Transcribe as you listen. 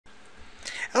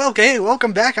Okay,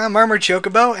 welcome back. I'm Armored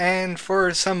Chocobo, and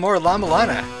for some more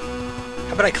La-Mulana.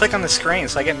 How about I click on the screen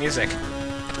so I get music?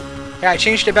 Yeah, I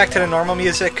changed it back to the normal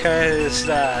music because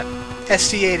the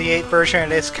SC88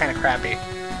 version is kind of crappy.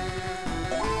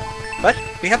 But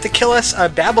we have to kill us a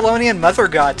Babylonian mother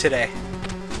god today.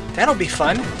 That'll be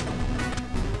fun.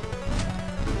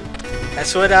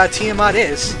 That's what Tiamat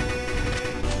is.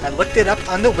 I looked it up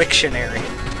on the Wiktionary.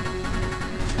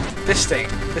 This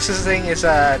thing is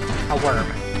a worm.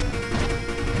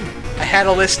 I had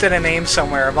a list and a name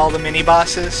somewhere of all the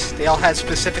mini-bosses. They all had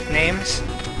specific names,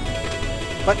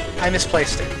 but I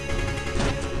misplaced it.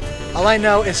 All I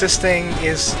know is this thing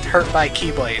is hurt by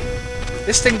Keyblade.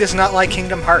 This thing does not like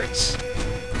Kingdom Hearts.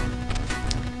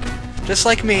 Just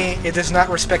like me, it does not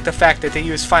respect the fact that they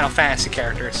use Final Fantasy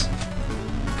characters.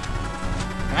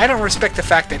 And I don't respect the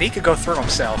fact that he could go through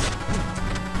himself.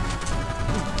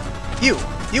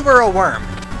 You were a worm.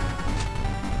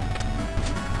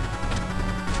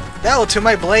 Now to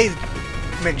my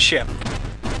bladesmanship.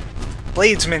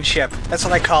 Bladesmanship, that's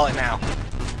what I call it now.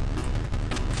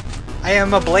 I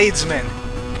am a bladesman.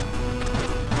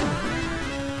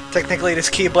 Technically,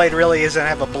 this Keyblade really doesn't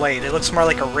have a blade. It looks more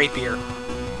like a rapier.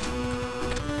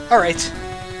 Alright.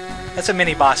 That's a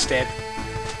mini-boss dead.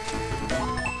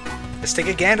 Let's take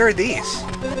a gander at these.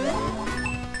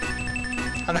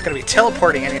 I'm not going to be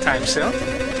teleporting anytime soon.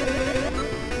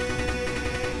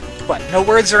 What? No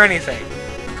words or anything?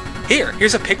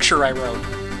 Here's a picture I wrote.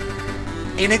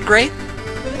 Ain't it great?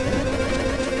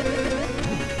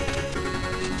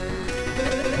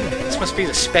 This must be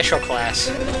the special class.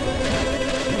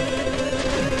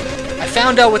 I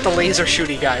found out what the laser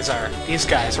shooty guys are. These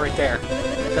guys right there.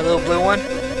 The little blue one.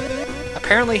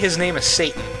 Apparently his name is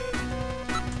Satan.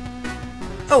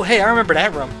 Oh hey, I remember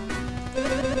that room.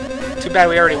 Too bad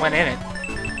we already went in it.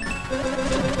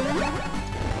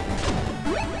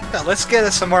 Well, let's get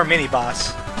us some more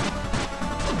mini-boss.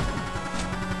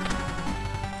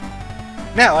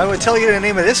 Now, I would tell you the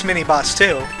name of this mini-boss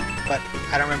too, but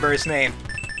I don't remember his name.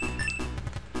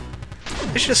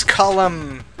 Let's just call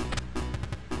him...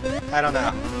 I don't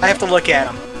know. I have to look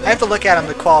at him. I have to look at him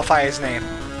to qualify his name.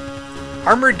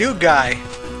 Armored Dude Guy.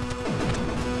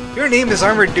 Your name is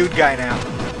Armored Dude Guy now.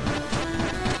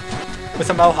 With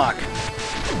a mohawk.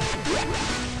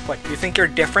 What, you think you're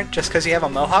different just because you have a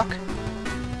mohawk?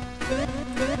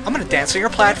 I'm gonna dance on your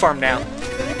platform now.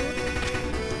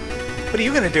 What are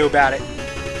you gonna do about it?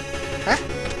 Huh?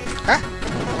 Huh?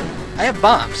 I have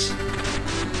bombs.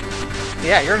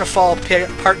 Yeah, you're gonna fall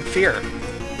apart in fear.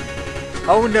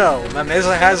 Oh no,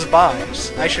 Lameza has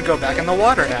bombs. I should go back in the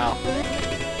water now.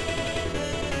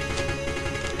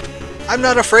 I'm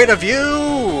not afraid of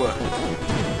you!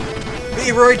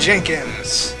 Leroy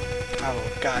Jenkins!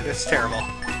 Oh god, that's terrible.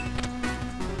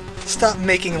 Stop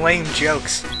making lame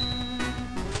jokes.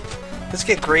 Let's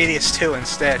get Gradius 2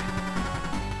 instead.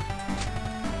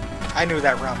 I knew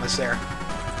that realm was there.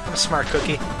 I'm a smart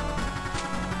cookie.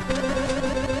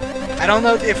 I don't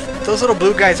know if those little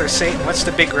blue guys are Satan. What's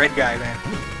the big red guy then?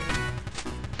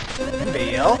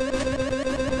 Baal?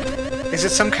 Is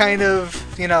it some kind of,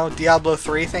 you know, Diablo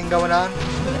 3 thing going on?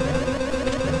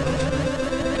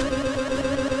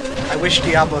 I wish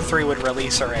Diablo 3 would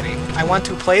release already. I want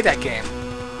to play that game.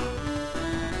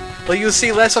 Will you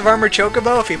see less of Armored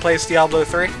Chocobo if he plays Diablo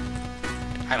 3?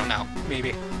 I don't know.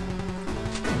 Maybe.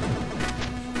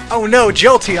 Oh no,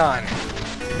 Jolteon!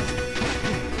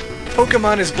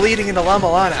 Pokemon is bleeding into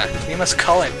La-Mulana. We must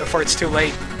cull it before it's too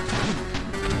late.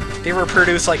 They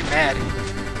reproduce like mad.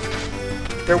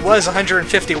 There was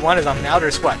 151 of them, now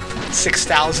there's what?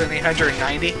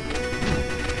 6,890?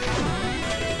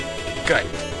 Good.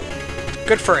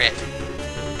 Good for it.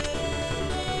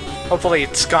 Hopefully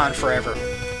it's gone forever.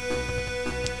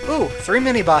 Ooh, 3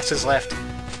 mini-bosses left.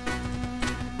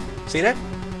 See that?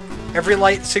 Every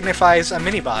light signifies a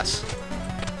mini-boss.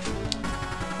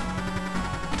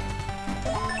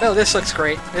 Oh, this looks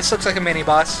great. This looks like a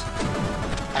mini-boss.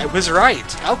 I was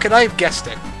right. How could I have guessed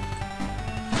it?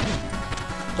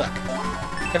 Look,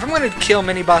 if I'm going to kill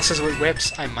mini-bosses with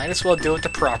whips, I might as well do it the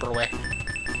proper way.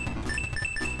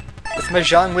 With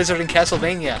Mahjong Wizard in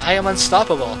Castlevania, I am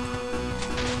unstoppable.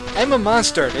 I am a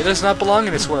monster that does not belong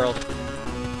in this world.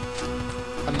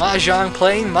 A Mahjong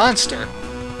playing monster.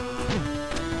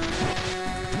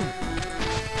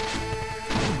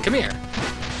 Come here.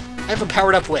 I have a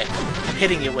powered up whip. I'm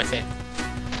hitting you with it.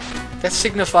 That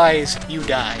signifies you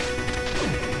die.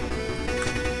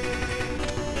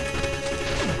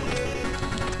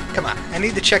 Come on, I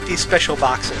need to check these special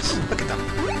boxes. Look at them.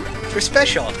 They're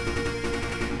special.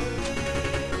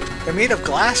 They're made of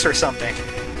glass or something.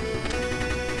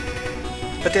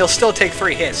 But they'll still take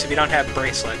 3 hits if you don't have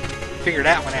Bracelet. figure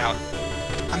that one out.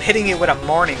 I'm hitting it with a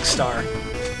Morning Star.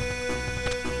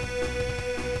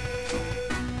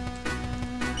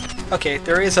 Okay,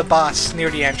 there is a boss near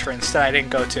the entrance that I didn't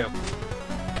go to.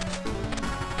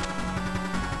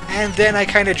 And then I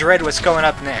kind of dread what's going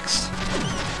up next.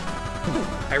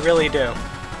 I really do.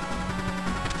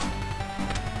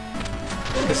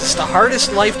 Because it's the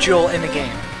hardest life jewel in the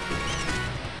game.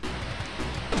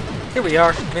 Here we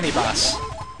are, mini-boss.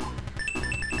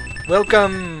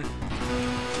 Welcome,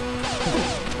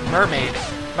 mermaid.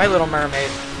 My little mermaid.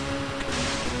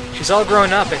 She's all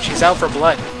grown up and she's out for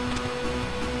blood.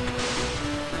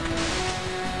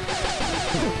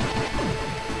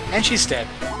 And she's dead.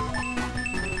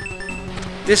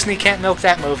 Disney can't milk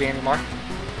that movie anymore.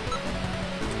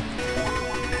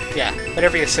 Yeah,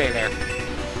 whatever you say there.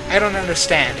 I don't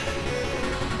understand.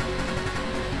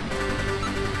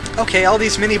 Okay, all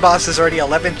these mini-bosses are the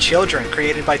 11 children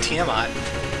created by Tiamat.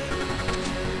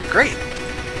 Great.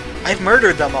 I've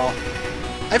murdered them all.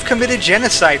 I've committed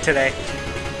genocide today.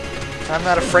 I'm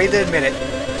not afraid to admit it.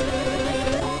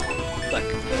 Look.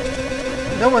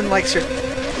 No one likes your...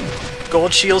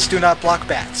 Gold shields do not block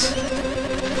bats.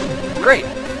 Great.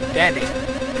 Dandy.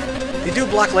 They do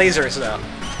block lasers, though.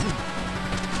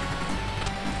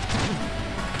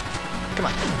 Come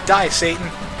on. Die,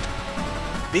 Satan.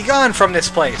 Be gone from this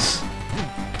place.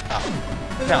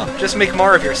 Oh. No, just make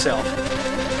more of yourself.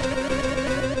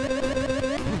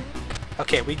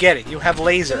 Okay, we get it. You have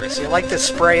lasers. You like to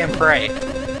spray and pray.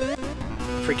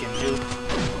 Freaking noob.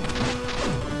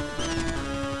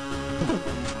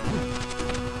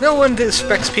 No one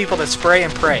expects people to spray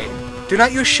and pray. Do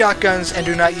not use shotguns and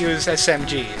do not use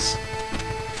SMGs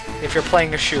if you're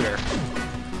playing a shooter.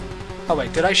 Oh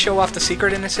wait, did I show off the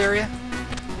secret in this area?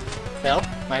 Well,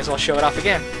 might as well show it off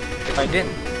again, if I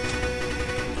didn't.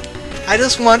 I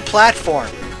just want platform.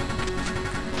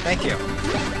 Thank you.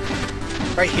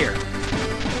 Right here.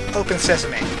 Open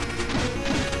sesame.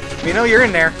 We know you're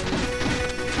in there.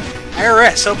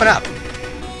 IRS, open up.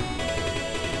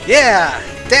 Yeah!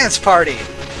 Dance party!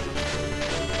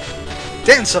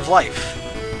 Dance of life.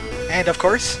 And, of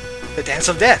course, the dance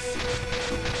of death.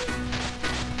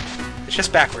 It's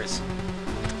just backwards.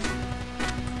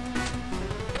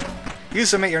 Use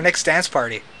them at your next dance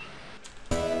party.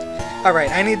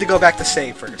 Alright, I need to go back to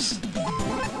save first.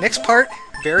 Next part,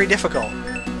 very difficult.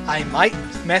 I might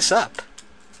mess up.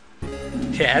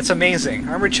 Yeah, that's amazing.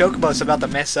 Armored Chocobo's about to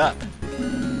mess up.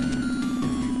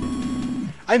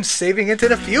 I'm saving into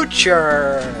the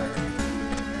future!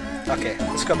 Okay,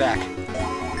 let's go back.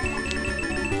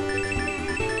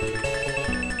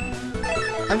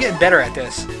 I'm getting better at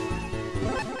this.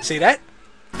 See that?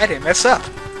 I didn't mess up.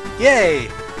 Yay!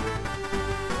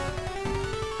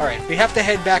 Alright, we have to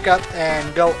head back up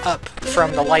and go up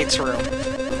from the lights room.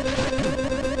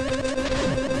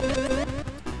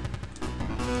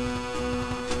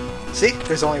 See?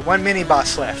 There's only one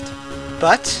mini-boss left.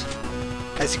 But,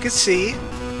 as you can see,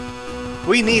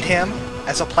 we need him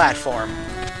as a platform.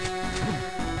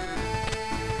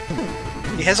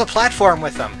 He has a platform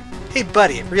with him. Hey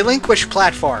buddy, relinquish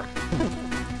platform.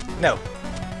 No.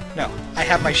 No, I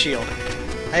have my shield.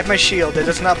 I have my shield that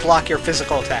does not block your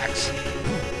physical attacks.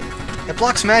 It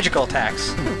blocks magical attacks.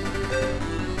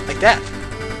 Like that.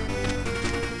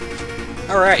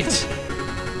 Alright.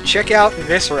 Check out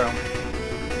this room.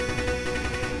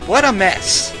 What a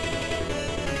mess!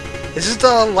 This is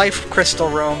the life crystal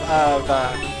room of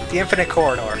the Infinite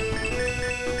Corridor.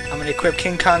 I'm going to equip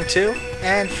King Kong 2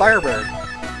 and Firebird.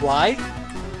 Why?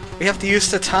 We have to use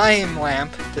the time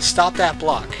lamp to stop that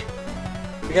block.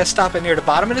 We gotta stop it near the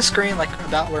bottom of the screen, like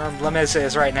about where Lemez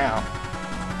is right now.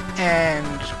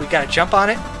 And we gotta jump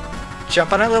on it,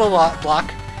 jump on that little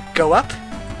block, go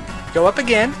up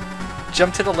again,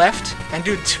 jump to the left, and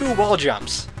do 2 wall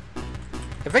jumps.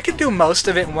 If I could do most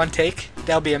of it in one take,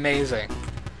 that would be amazing.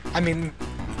 I mean,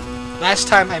 last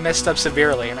time I messed up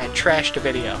severely and I trashed the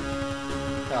video.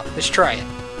 Well, let's try it.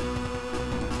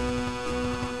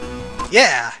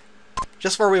 Yeah!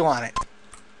 Just where we want it.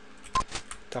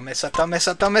 Don't mess up, don't mess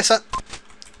up, don't mess up!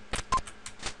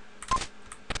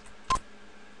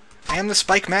 I am the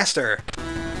Spike Master.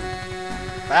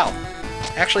 Wow.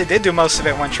 I actually did do most of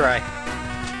it one try.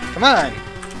 Come on!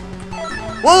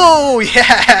 Whoa!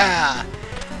 Yeah!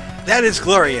 That is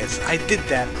glorious. I did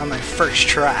that on my first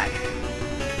try.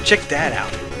 Check that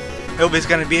out. Nobody's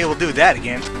gonna be able to do that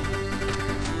again.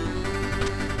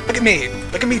 Look at me.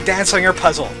 Look at me dance on your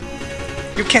puzzle.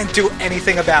 You can't do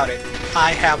anything about it.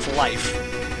 I have life.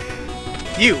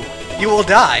 You will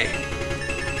die.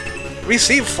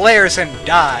 Receive flares and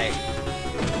die.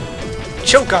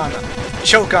 Choke on them.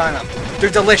 Choke on them.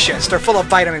 They're delicious. They're full of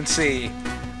vitamin C.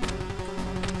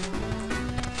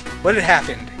 What had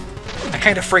happened? I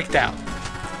kind of freaked out.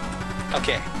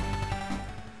 Okay.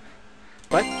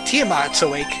 But Tiamat's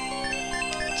awake.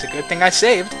 It's a good thing I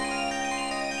saved.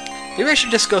 Maybe I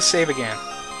should just go save again.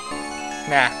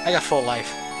 Nah, I got full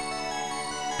life.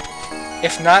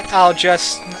 If not,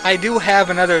 I do have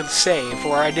another save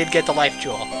where I did get the life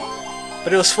jewel.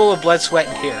 But it was full of blood, sweat,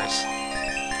 and tears.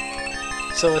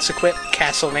 So let's equip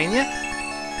Castlevania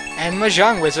and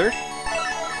Mahjong Wizard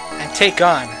and take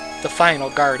on the final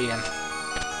Guardian.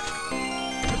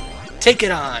 Take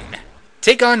it on.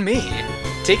 Take on me.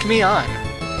 Take me on.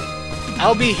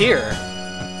 I'll be here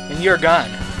and you're gone.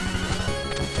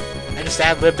 I just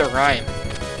ad-libbed a rhyme.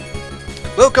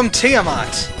 Welcome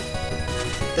Tiamat,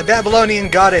 the Babylonian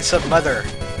goddess of mother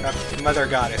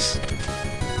goddess.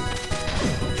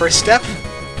 First step,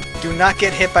 do not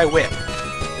get hit by whip.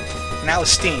 Now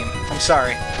steam. I'm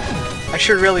sorry. I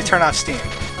should really turn off steam.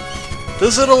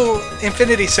 Those little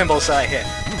infinity symbols that I hit.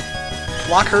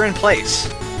 Lock her in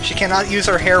place. She cannot use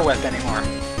her hair whip anymore.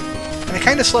 And it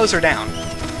kind of slows her down.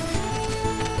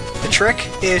 The trick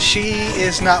is she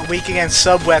is not weak against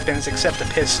sub-weapons except the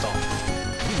pistol.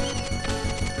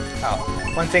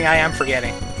 Oh, one thing I am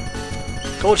forgetting.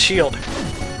 Gold shield.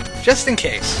 Just in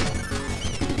case.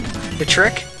 The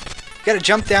trick? You gotta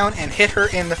jump down and hit her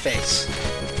in the face.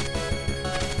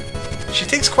 She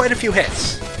takes quite a few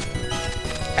hits.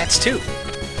 That's two.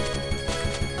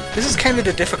 This is kind of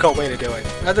the difficult way to do it.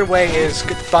 Another way is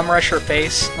bum rush her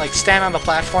face, like stand on the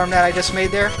platform that I just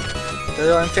made there, the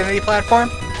little infinity platform,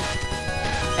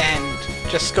 and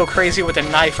just go crazy with a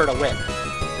knife or the whip.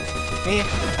 Me,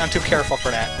 I'm too careful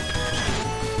for that.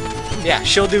 Yeah,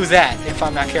 she'll do that if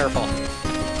I'm not careful.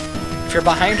 If you're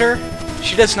behind her,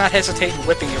 she does not hesitate in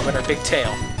whipping you with her big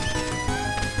tail.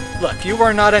 Look, you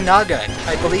are not a Naga.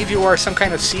 I believe you are some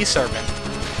kind of sea serpent.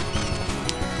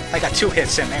 I got 2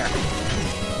 hits in there.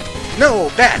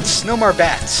 No, bats! No more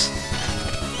bats!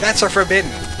 Bats are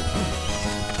forbidden.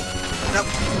 Nope.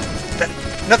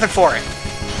 Nothing for it.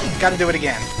 Gotta do it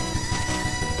again.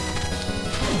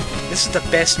 This is the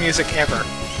best music ever.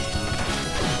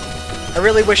 I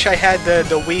really wish I had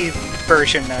the Wii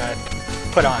version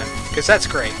put on, because that's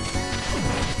great.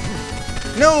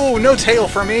 No! No tail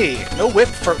for me! No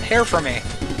hair for me!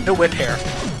 No whip hair.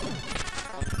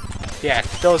 Yeah,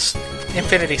 those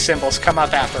infinity symbols come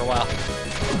up after a while.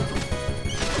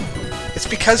 It's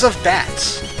because of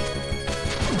bats.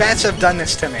 Bats have done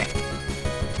this to me.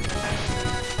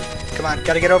 Come on,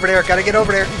 gotta get over there, gotta get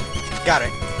over there. Got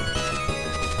it.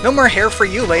 No more hair for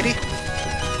you, lady.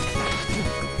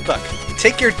 Look,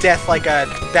 take your death like a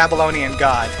Babylonian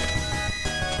goddess.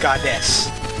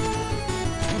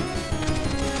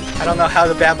 I don't know how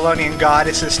the Babylonian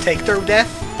goddesses take their death,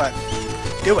 but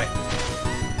do it.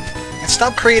 And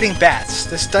stop creating bats.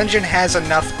 This dungeon has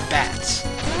enough bats.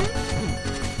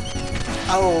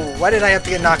 Oh, why did I have to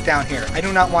get knocked down here? I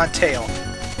do not want tail.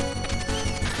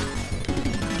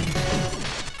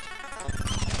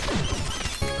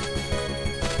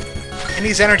 And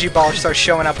these energy balls start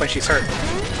showing up when she's hurt.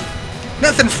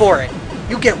 Nothing for it.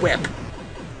 You get whip.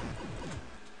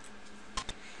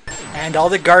 And all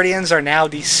the guardians are now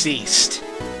deceased.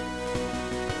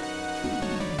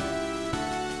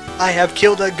 I have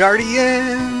killed a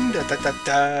guardian! Da, da, da,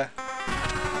 da.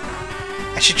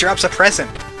 And she drops a present.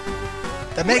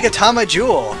 The Megatama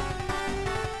Jewel!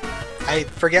 I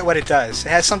forget what it does. It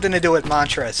has something to do with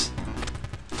mantras.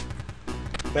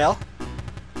 Well,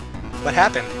 what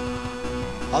happened?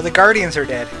 All the guardians are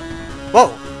dead. Whoa!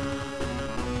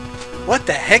 What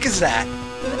the heck is that?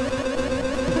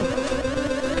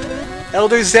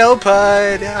 Elder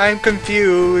Zelpud, I'm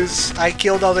confused. I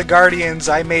killed all the guardians.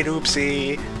 I made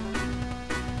oopsie.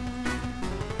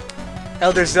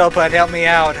 Elder Zelpud, help me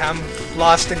out. I'm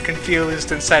lost and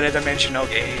confused inside a dimensional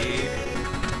game.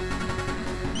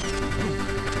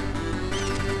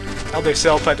 Elder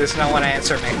Zelpud does not want to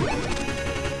answer me.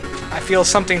 I feel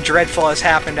something dreadful has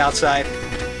happened outside.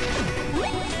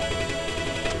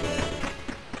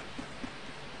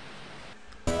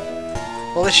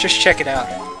 Well, let's just check it out.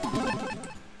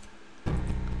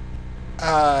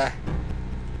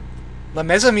 La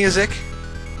Mesa Music,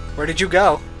 where did you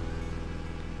go?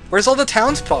 Where's all the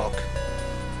townsfolk?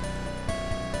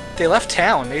 They left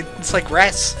town. It's like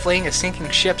rats fleeing a sinking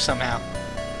ship somehow.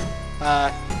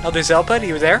 Elder Zelpud, are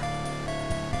you there?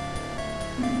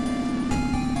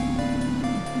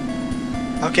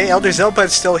 Okay, Elder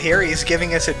Zelpud's still here. He's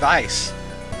giving us advice.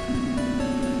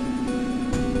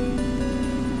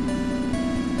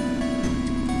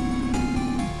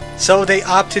 So they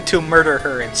opted to murder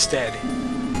her instead.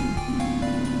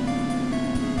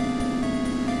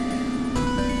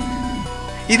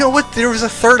 You know what? There was a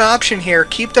third option here.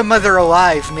 Keep the mother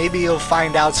alive. Maybe you'll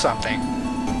find out something.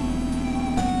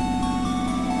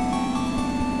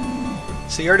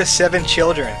 So you're the 7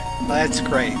 children. Well, that's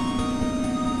great.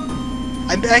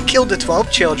 I killed the 12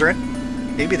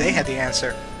 children. Maybe they had the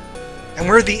answer. And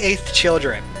we're the 8th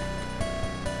children.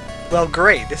 Well,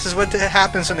 great. This is what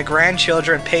happens when the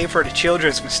grandchildren pay for the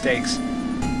children's mistakes.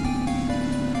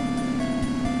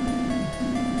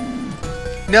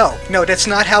 No, that's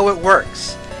not how it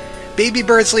works. Baby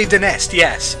birds leave the nest,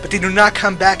 yes, but they do not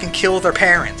come back and kill their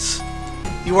parents.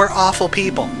 You are awful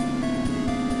people.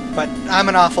 But I'm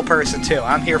an awful person too.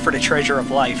 I'm here for the treasure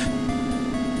of life.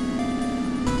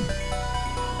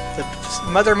 The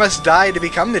mother must die to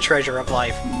become the treasure of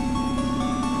life.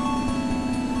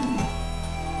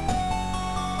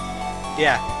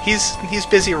 Yeah, he's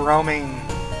busy roaming.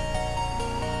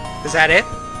 Is that it?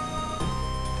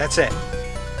 That's it.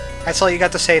 That's all you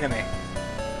got to say to me.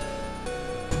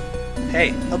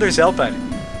 Hey, Elder Zelpud.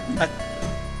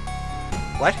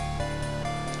 What?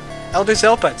 Elder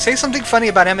Zelpud, say something funny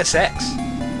about MSX.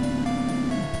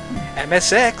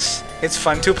 MSX, it's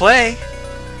fun to play.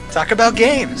 Talk about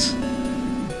games.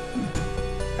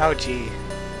 Oh, gee.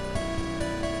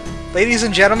 Ladies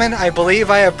and gentlemen, I believe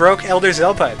I have broke Elder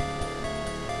Zelpud.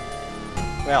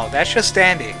 Well, that's just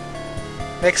dandy.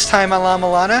 Next time on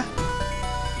La-Mulana,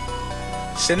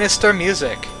 sinister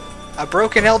music, a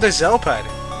broken Elder Zelpud,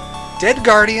 dead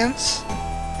guardians,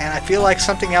 and I feel like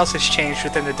something else has changed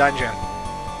within the dungeon.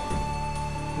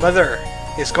 Mother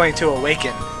is going to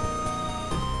awaken.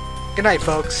 Good night,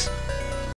 folks.